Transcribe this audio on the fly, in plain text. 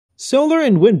Solar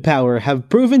and wind power have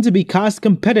proven to be cost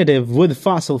competitive with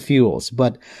fossil fuels,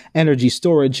 but energy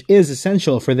storage is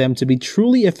essential for them to be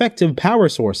truly effective power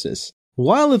sources.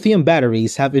 While lithium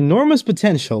batteries have enormous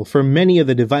potential for many of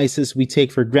the devices we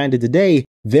take for granted today,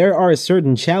 there are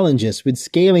certain challenges with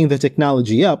scaling the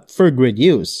technology up for grid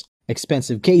use.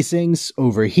 Expensive casings,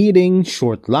 overheating,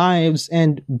 short lives,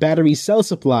 and battery cell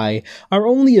supply are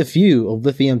only a few of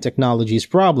lithium technology's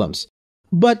problems.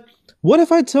 But what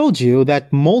if I told you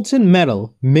that molten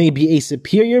metal may be a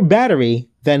superior battery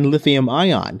than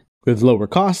lithium-ion, with lower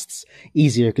costs,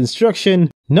 easier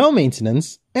construction, no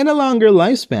maintenance, and a longer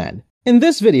lifespan? In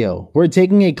this video, we're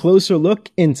taking a closer look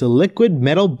into liquid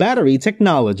metal battery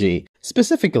technology,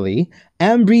 specifically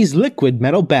Ambri's liquid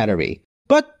metal battery.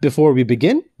 But before we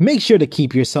begin, make sure to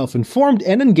keep yourself informed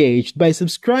and engaged by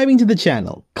subscribing to the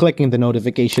channel, clicking the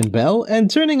notification bell, and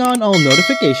turning on all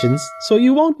notifications so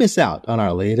you won't miss out on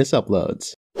our latest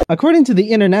uploads. According to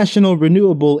the International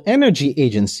Renewable Energy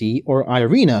Agency, or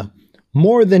IRENA,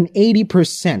 more than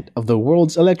 80% of the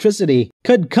world's electricity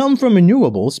could come from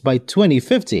renewables by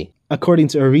 2050, according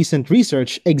to a recent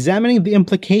research examining the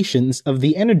implications of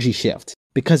the energy shift.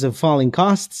 Because of falling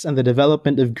costs and the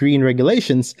development of green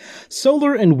regulations,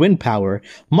 solar and wind power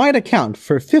might account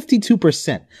for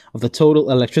 52% of the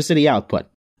total electricity output.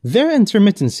 Their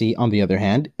intermittency, on the other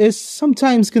hand, is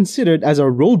sometimes considered as a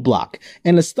roadblock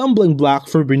and a stumbling block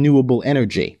for renewable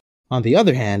energy. On the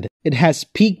other hand, it has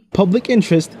piqued public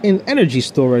interest in energy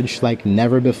storage like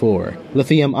never before.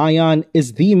 Lithium-ion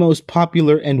is the most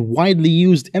popular and widely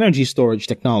used energy storage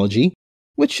technology,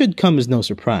 which should come as no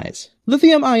surprise.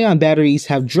 Lithium-ion batteries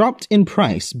have dropped in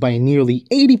price by nearly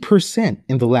 80%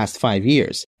 in the last 5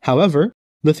 years. However,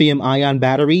 lithium-ion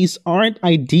batteries aren't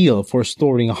ideal for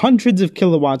storing hundreds of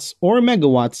kilowatts or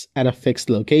megawatts at a fixed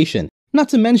location, not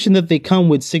to mention that they come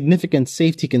with significant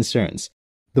safety concerns.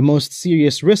 The most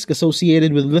serious risk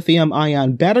associated with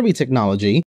lithium-ion battery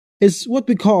technology is what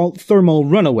we call thermal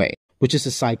runaway, which is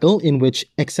a cycle in which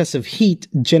excessive heat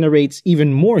generates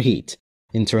even more heat.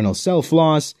 Internal cell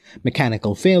flaws,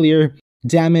 mechanical failure,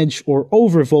 damage, or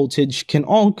overvoltage can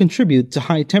all contribute to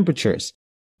high temperatures,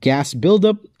 gas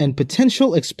buildup, and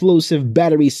potential explosive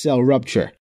battery cell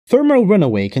rupture. Thermal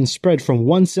runaway can spread from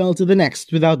one cell to the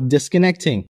next without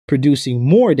disconnecting, producing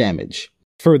more damage.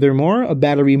 Furthermore, a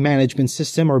battery management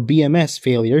system or BMS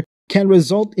failure can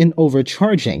result in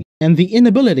overcharging and the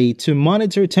inability to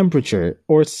monitor temperature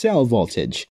or cell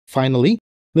voltage. Finally,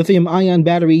 lithium-ion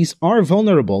batteries are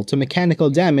vulnerable to mechanical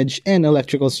damage and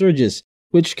electrical surges,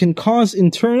 which can cause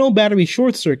internal battery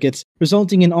short circuits,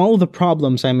 resulting in all the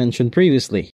problems I mentioned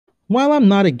previously. While I'm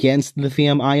not against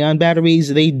lithium-ion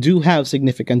batteries, they do have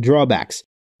significant drawbacks.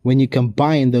 When you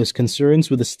combine those concerns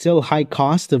with the still high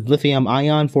cost of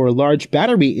lithium-ion for large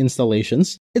battery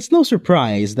installations, it's no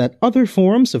surprise that other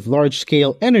forms of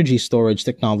large-scale energy storage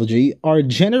technology are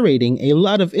generating a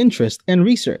lot of interest and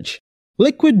research.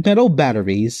 Liquid metal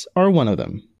batteries are one of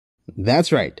them.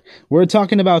 That's right, we're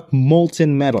talking about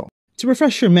molten metal. To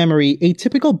refresh your memory, a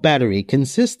typical battery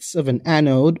consists of an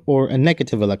anode or a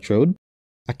negative electrode,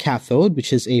 a cathode,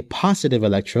 which is a positive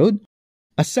electrode,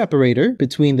 a separator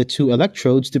between the two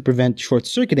electrodes to prevent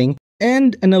short-circuiting,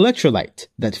 and an electrolyte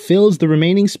that fills the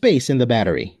remaining space in the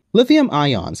battery. Lithium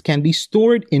ions can be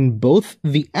stored in both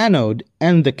the anode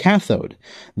and the cathode.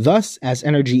 Thus, as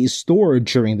energy is stored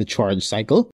during the charge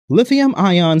cycle, lithium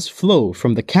ions flow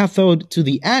from the cathode to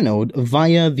the anode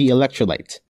via the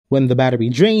electrolyte. When the battery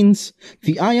drains,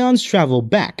 the ions travel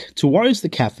back towards the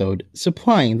cathode,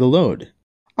 supplying the load.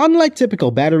 Unlike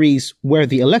typical batteries, where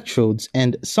the electrodes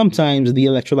and sometimes the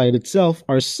electrolyte itself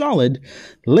are solid,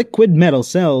 liquid metal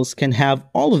cells can have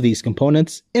all of these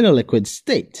components in a liquid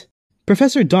state.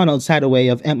 Professor Donald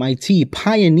Sadoway of MIT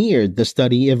pioneered the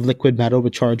study of liquid metal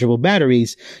rechargeable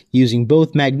batteries using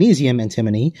both magnesium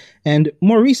antimony and,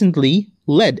 more recently,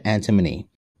 lead antimony.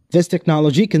 This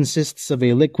technology consists of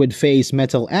a liquid-phase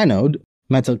metal anode,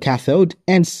 metal cathode,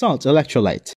 and salt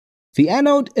electrolyte. The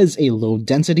anode is a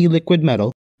low-density liquid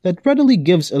metal that readily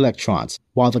gives electrons,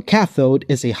 while the cathode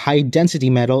is a high-density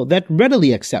metal that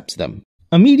readily accepts them.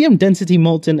 A medium-density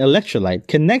molten electrolyte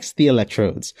connects the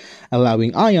electrodes,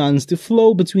 allowing ions to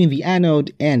flow between the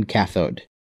anode and cathode.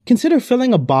 Consider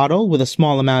filling a bottle with a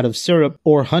small amount of syrup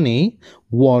or honey,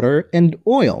 water, and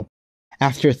oil.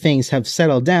 After things have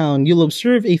settled down, you'll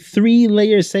observe a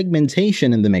 3-layer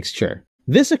segmentation in the mixture.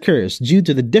 This occurs due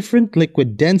to the different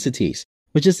liquid densities,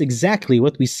 which is exactly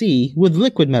what we see with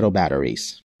liquid metal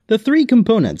batteries. The 3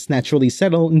 components naturally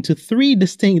settle into 3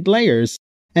 distinct layers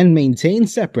and maintain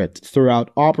separate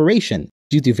throughout operation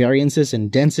due to variances in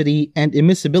density and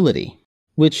immiscibility,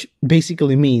 which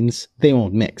basically means they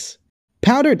won't mix.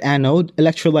 Powdered anode,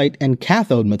 electrolyte, and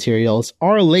cathode materials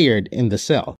are layered in the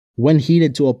cell. When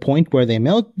heated to a point where they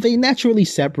melt, they naturally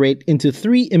separate into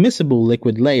 3 immiscible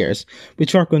liquid layers,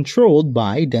 which are controlled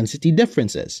by density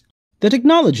differences. The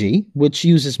technology, which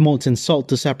uses molten salt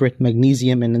to separate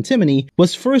magnesium and antimony,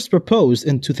 was first proposed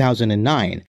in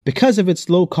 2009. Because of its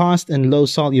low cost and low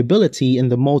solubility in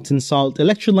the molten salt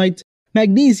electrolyte,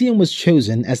 magnesium was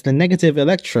chosen as the negative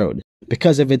electrode.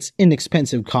 Because of its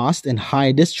inexpensive cost and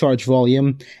high discharge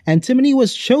volume, antimony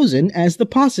was chosen as the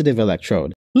positive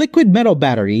electrode. Liquid metal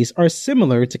batteries are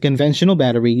similar to conventional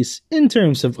batteries in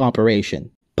terms of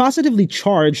operation. Positively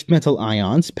charged metal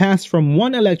ions pass from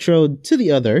one electrode to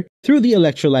the other through the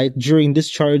electrolyte during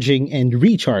discharging and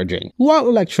recharging, while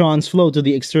electrons flow to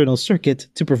the external circuit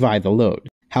to provide the load.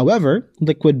 However,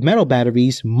 liquid metal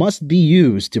batteries must be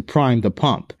used to prime the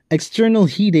pump. External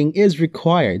heating is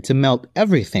required to melt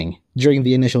everything during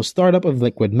the initial startup of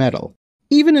liquid metal.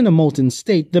 Even in a molten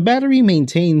state, the battery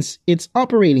maintains its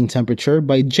operating temperature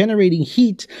by generating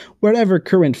heat wherever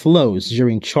current flows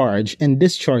during charge and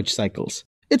discharge cycles.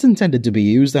 It's intended to be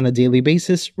used on a daily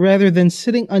basis rather than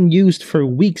sitting unused for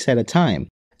weeks at a time.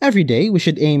 Every day, we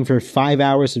should aim for 5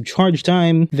 hours of charge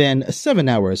time, then 7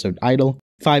 hours of idle,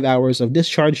 5 hours of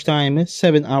discharge time,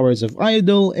 7 hours of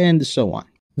idle, and so on.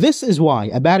 This is why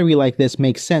a battery like this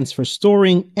makes sense for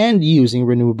storing and using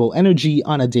renewable energy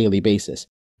on a daily basis.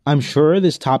 I'm sure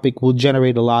this topic will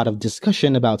generate a lot of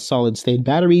discussion about solid-state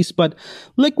batteries, but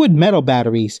liquid metal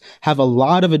batteries have a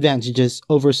lot of advantages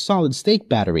over solid-state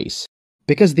batteries.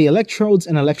 Because the electrodes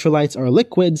and electrolytes are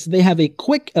liquids, they have a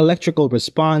quick electrical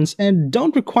response and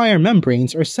don't require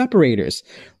membranes or separators,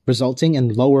 resulting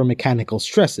in lower mechanical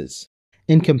stresses.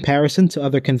 In comparison to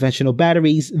other conventional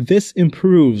batteries, this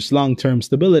improves long-term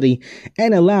stability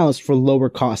and allows for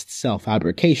lower-cost cell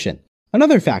fabrication.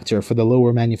 Another factor for the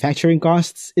lower manufacturing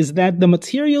costs is that the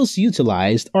materials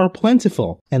utilized are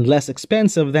plentiful and less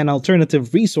expensive than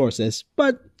alternative resources,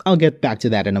 but I'll get back to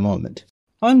that in a moment.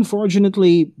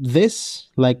 Unfortunately, this,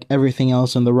 like everything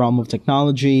else in the realm of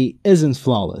technology, isn't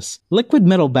flawless. Liquid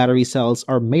metal battery cells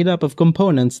are made up of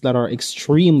components that are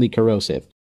extremely corrosive.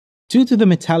 Due to the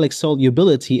metallic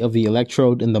solubility of the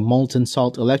electrode in the molten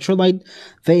salt electrolyte,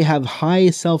 they have high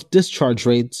self-discharge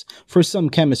rates for some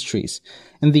chemistries.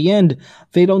 In the end,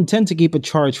 they don't tend to keep a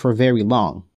charge for very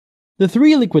long. The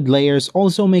 3 liquid layers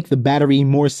also make the battery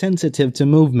more sensitive to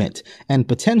movement and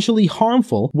potentially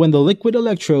harmful when the liquid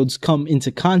electrodes come into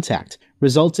contact,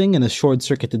 resulting in a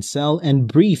short-circuited cell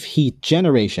and brief heat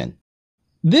generation.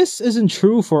 This isn't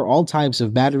true for all types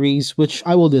of batteries, which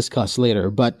I will discuss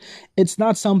later, but it's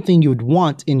not something you'd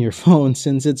want in your phone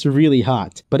since it's really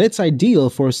hot. But it's ideal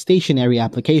for stationary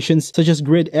applications such as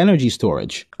grid energy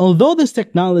storage. Although this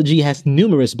technology has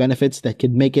numerous benefits that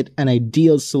could make it an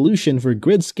ideal solution for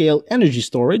grid-scale energy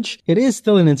storage, it is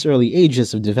still in its early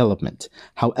ages of development.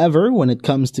 However, when it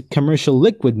comes to commercial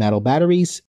liquid metal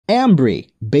batteries, Ambri,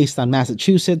 based on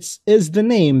Massachusetts, is the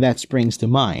name that springs to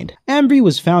mind. Ambri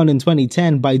was founded in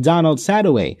 2010 by Donald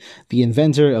Sadoway, the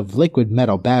inventor of liquid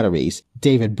metal batteries,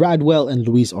 David Bradwell and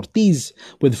Luis Ortiz,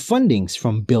 with fundings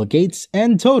from Bill Gates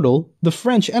and Total, the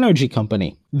French energy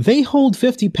company. They hold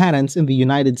 50 patents in the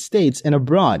United States and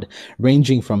abroad,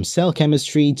 ranging from cell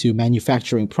chemistry to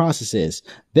manufacturing processes.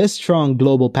 This strong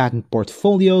global patent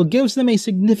portfolio gives them a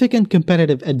significant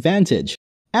competitive advantage.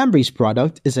 Ambri's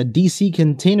product is a DC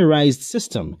containerized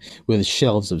system with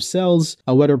shelves of cells,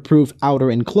 a weatherproof outer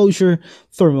enclosure,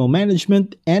 thermal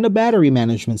management, and a battery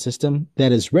management system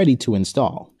that is ready to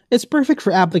install. It's perfect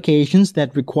for applications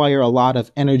that require a lot of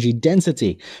energy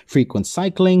density, frequent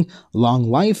cycling, long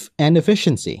life, and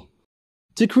efficiency.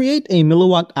 To create a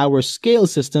milliwatt-hour scale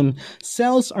system,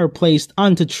 cells are placed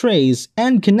onto trays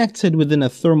and connected within a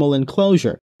thermal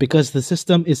enclosure. Because the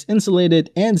system is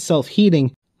insulated and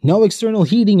self-heating, no external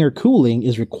heating or cooling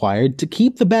is required to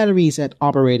keep the batteries at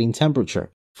operating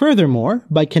temperature. Furthermore,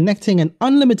 by connecting an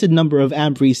unlimited number of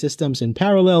Ambri systems in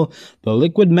parallel, the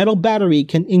liquid metal battery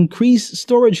can increase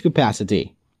storage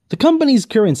capacity. The company's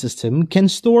current system can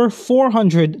store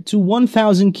 400 to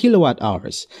 1,000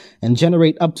 kilowatt-hours and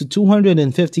generate up to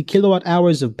 250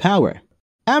 kilowatt-hours of power.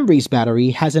 Ambri's battery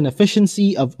has an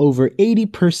efficiency of over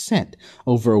 80%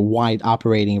 over a wide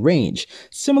operating range,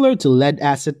 similar to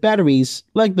lead-acid batteries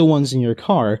like the ones in your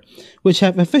car, which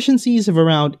have efficiencies of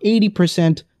around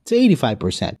 80% to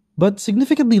 85%, but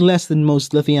significantly less than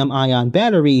most lithium-ion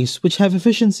batteries, which have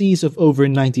efficiencies of over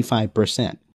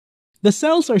 95%. The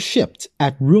cells are shipped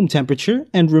at room temperature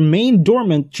and remain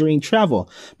dormant during travel,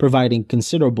 providing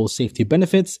considerable safety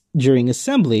benefits during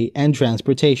assembly and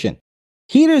transportation.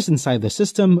 Heaters inside the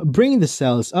system bring the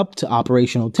cells up to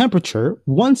operational temperature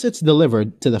once it's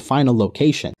delivered to the final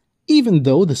location. Even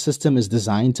though the system is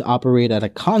designed to operate at a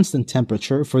constant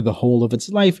temperature for the whole of its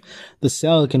life, the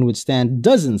cell can withstand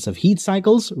dozens of heat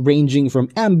cycles ranging from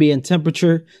ambient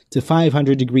temperature to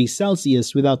 500 degrees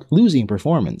Celsius without losing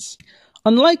performance.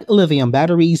 Unlike lithium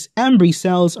batteries, Ambri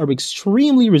cells are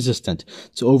extremely resistant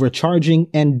to overcharging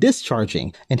and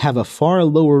discharging and have a far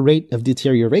lower rate of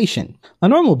deterioration. A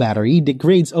normal battery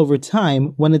degrades over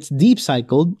time when it's deep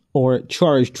cycled or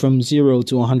charged from 0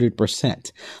 to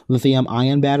 100%.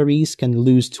 Lithium-ion batteries can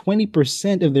lose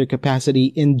 20% of their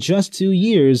capacity in just 2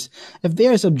 years if they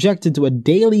are subjected to a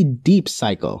daily deep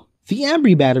cycle. The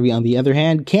Ambri battery, on the other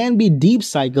hand, can be deep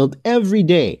cycled every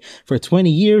day for 20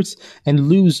 years and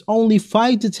lose only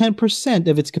 5 to 10%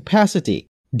 of its capacity.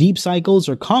 Deep cycles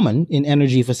are common in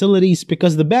energy facilities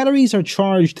because the batteries are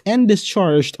charged and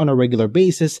discharged on a regular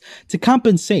basis to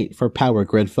compensate for power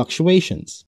grid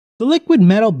fluctuations. The liquid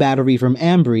metal battery from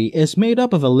Ambri is made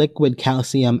up of a liquid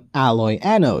calcium alloy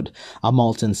anode, a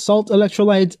molten salt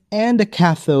electrolyte, and a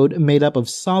cathode made up of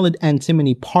solid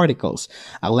antimony particles,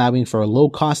 allowing for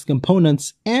low-cost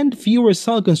components and fewer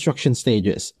cell construction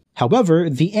stages.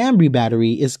 However, the Ambri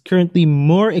battery is currently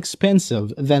more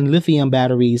expensive than lithium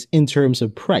batteries in terms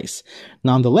of price.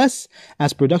 Nonetheless,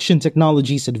 as production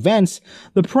technologies advance,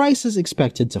 the price is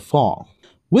expected to fall.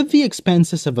 With the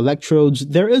expenses of electrodes,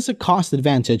 there is a cost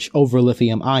advantage over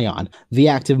lithium-ion. The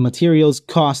active materials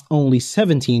cost only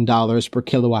 $17 per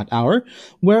kilowatt-hour,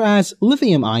 whereas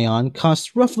lithium-ion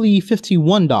costs roughly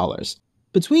 $51.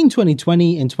 Between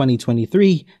 2020 and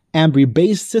 2023,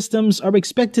 Ambri-based systems are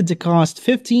expected to cost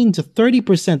 15 to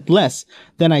 30% less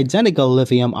than identical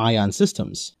lithium-ion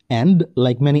systems. And,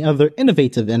 like many other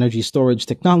innovative energy storage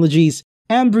technologies,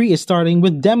 Ambri is starting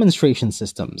with demonstration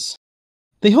systems.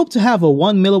 They hope to have a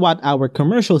 1 megawatt-hour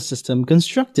commercial system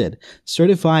constructed,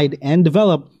 certified, and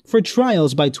developed for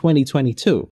trials by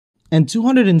 2022, and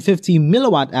 250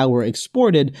 megawatt-hour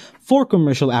exported for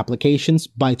commercial applications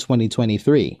by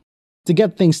 2023. To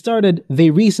get things started, they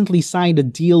recently signed a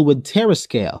deal with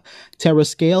TerraScale.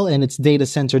 TerraScale and its data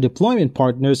center deployment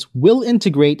partners will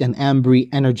integrate an Ambri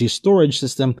energy storage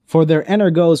system for their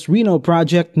Energos Reno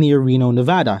project near Reno,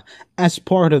 Nevada, as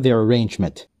part of their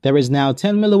arrangement. There is now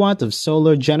 10 milliwatt of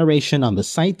solar generation on the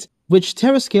site, which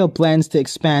TerraScale plans to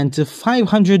expand to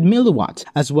 500 milliwatt,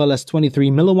 as well as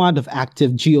 23 milliwatt of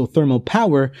active geothermal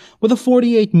power with a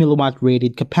 48 milliwatt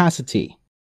rated capacity.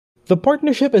 The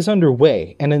partnership is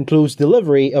underway and includes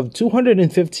delivery of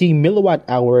 250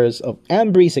 milliwatt-hours of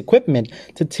Ambri's equipment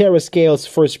to TerraScale's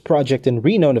first project in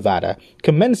Reno, Nevada,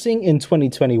 commencing in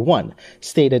 2021,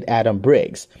 stated Adam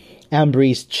Briggs,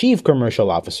 Ambri's chief commercial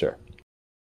officer.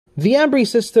 The Ambri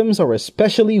systems are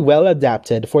especially well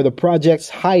adapted for the project's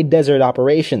high desert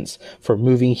operations, for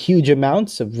moving huge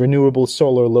amounts of renewable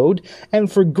solar load,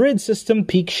 and for grid system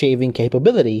peak shaving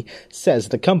capability, says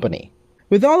the company.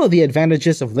 With all of the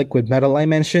advantages of liquid metal I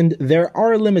mentioned, there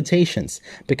are limitations,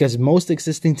 because most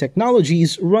existing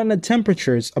technologies run at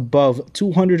temperatures above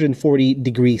 240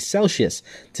 degrees Celsius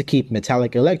to keep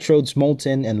metallic electrodes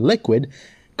molten and liquid,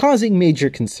 causing major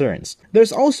concerns.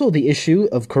 There's also the issue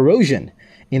of corrosion,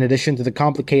 in addition to the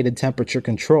complicated temperature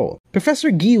control.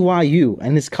 Professor Guihua Yu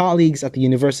and his colleagues at the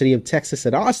University of Texas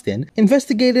at Austin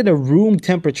investigated a room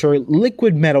temperature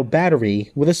liquid metal battery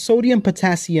with a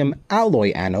sodium-potassium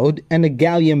alloy anode and a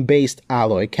gallium-based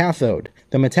alloy cathode.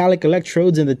 The metallic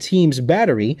electrodes in the team's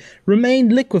battery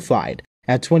remained liquefied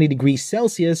at 20 degrees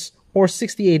Celsius or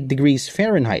 68 degrees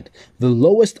Fahrenheit, the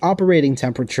lowest operating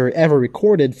temperature ever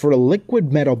recorded for a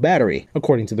liquid metal battery,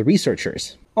 according to the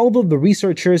researchers. Although the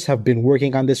researchers have been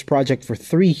working on this project for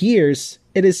 3 years,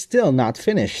 it is still not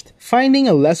finished. Finding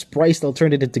a less priced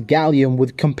alternative to gallium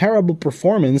with comparable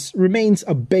performance remains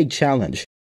a big challenge.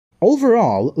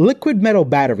 Overall, liquid metal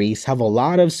batteries have a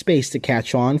lot of space to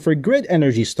catch on for grid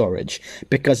energy storage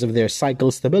because of their cycle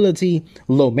stability,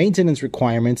 low maintenance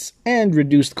requirements, and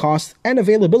reduced cost and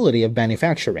availability of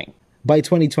manufacturing. By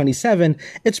 2027,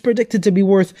 it's predicted to be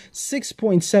worth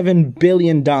 $6.7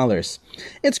 billion.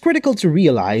 It's critical to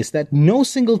realize that no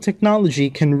single technology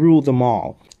can rule them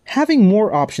all. Having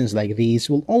more options like these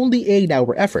will only aid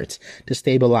our efforts to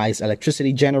stabilize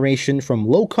electricity generation from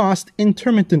low-cost,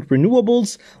 intermittent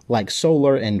renewables like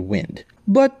solar and wind.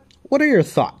 But what are your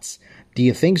thoughts? Do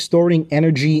you think storing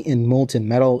energy in molten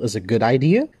metal is a good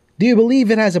idea? Do you believe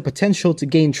it has a potential to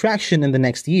gain traction in the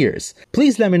next years?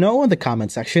 Please let me know in the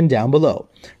comment section down below.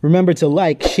 Remember to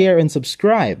like, share, and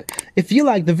subscribe. If you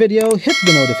like the video, hit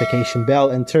the notification bell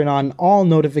and turn on all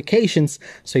notifications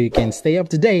so you can stay up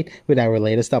to date with our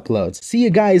latest uploads. See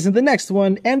you guys in the next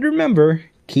one, and remember,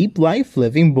 keep life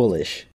living bullish.